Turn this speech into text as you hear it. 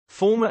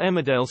Former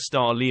Emmerdale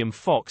star Liam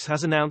Fox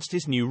has announced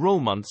his new role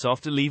months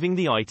after leaving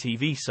the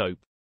ITV soap.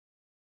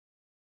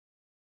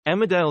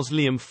 Emmerdale's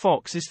Liam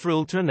Fox is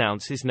thrilled to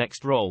announce his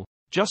next role,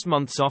 just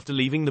months after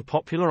leaving the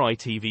popular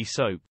ITV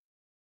soap.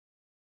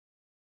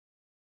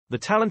 The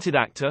talented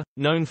actor,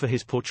 known for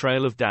his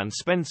portrayal of Dan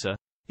Spencer,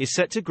 is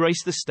set to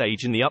grace the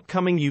stage in the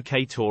upcoming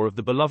UK tour of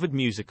the beloved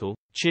musical,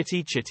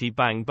 Chitty Chitty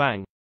Bang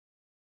Bang.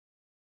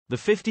 The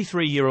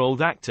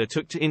 53-year-old actor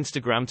took to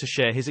Instagram to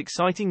share his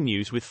exciting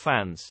news with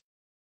fans.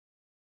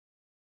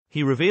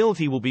 He revealed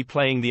he will be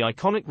playing the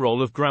iconic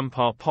role of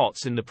Grandpa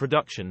Potts in the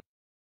production.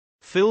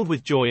 Filled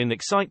with joy and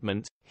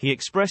excitement, he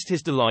expressed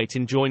his delight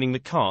in joining the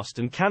cast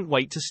and can't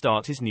wait to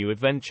start his new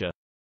adventure.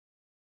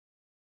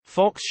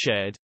 Fox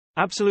shared,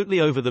 "Absolutely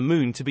over the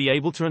moon to be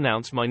able to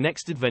announce my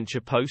next adventure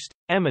post,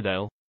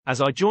 Emmerdale,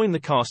 as I join the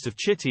cast of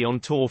Chitty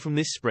on tour from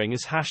this spring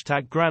as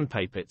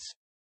 #Grandpappets."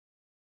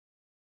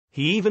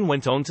 He even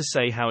went on to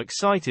say how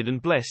excited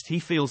and blessed he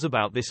feels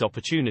about this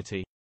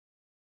opportunity.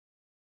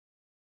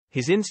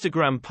 His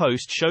Instagram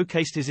post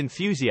showcased his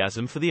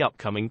enthusiasm for the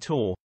upcoming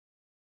tour.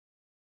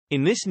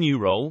 In this new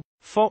role,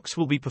 Fox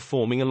will be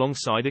performing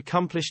alongside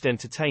accomplished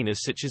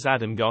entertainers such as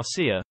Adam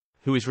Garcia,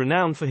 who is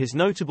renowned for his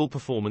notable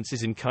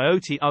performances in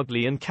Coyote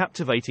Ugly and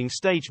captivating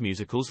stage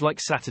musicals like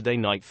Saturday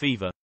Night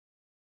Fever.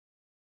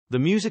 The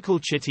musical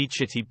Chitty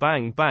Chitty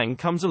Bang Bang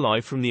comes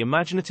alive from the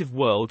imaginative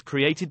world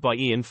created by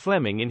Ian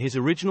Fleming in his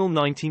original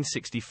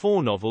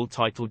 1964 novel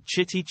titled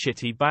Chitty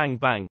Chitty Bang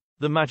Bang,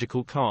 The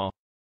Magical Car.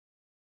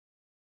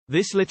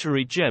 This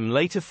literary gem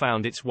later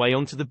found its way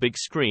onto the big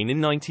screen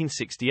in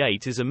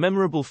 1968 as a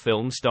memorable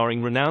film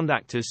starring renowned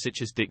actors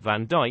such as Dick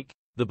Van Dyke,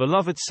 the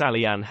beloved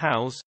Sally Ann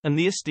Howes, and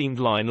the esteemed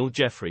Lionel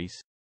Jeffries.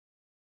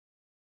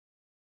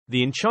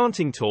 The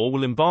enchanting tour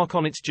will embark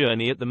on its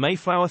journey at the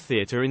Mayflower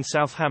Theatre in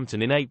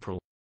Southampton in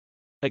April.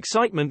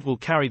 Excitement will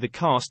carry the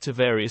cast to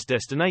various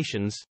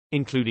destinations,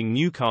 including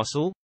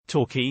Newcastle,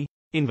 Torquay,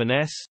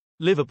 Inverness,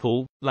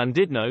 Liverpool,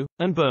 Llandudno,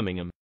 and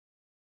Birmingham.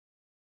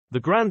 The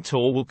grand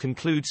tour will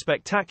conclude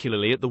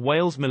spectacularly at the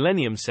Wales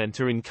Millennium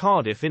Centre in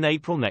Cardiff in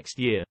April next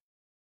year.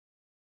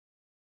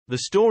 The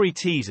story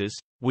teases,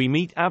 we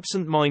meet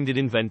absent-minded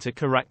inventor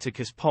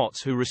Caractacus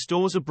Potts, who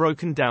restores a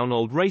broken-down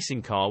old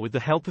racing car with the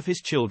help of his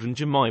children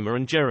Jemima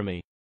and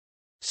Jeremy.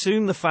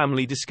 Soon the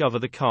family discover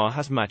the car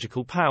has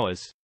magical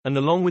powers, and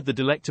along with the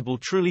delectable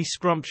Truly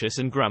Scrumptious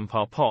and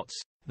Grandpa Potts,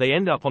 they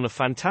end up on a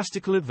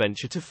fantastical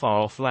adventure to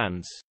far-off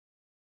lands.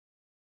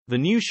 The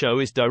new show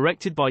is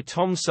directed by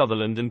Tom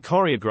Sutherland and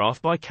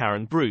choreographed by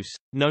Karen Bruce,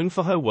 known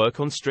for her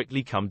work on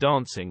Strictly Come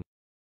Dancing.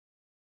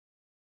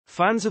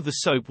 Fans of the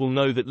soap will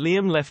know that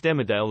Liam left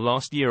Emmerdale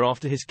last year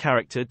after his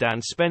character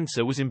Dan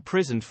Spencer was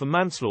imprisoned for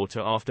manslaughter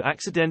after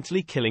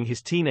accidentally killing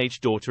his teenage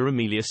daughter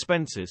Amelia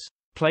Spencers,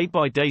 played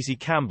by Daisy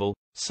Campbell,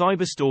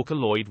 cyberstalker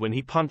Lloyd when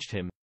he punched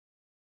him.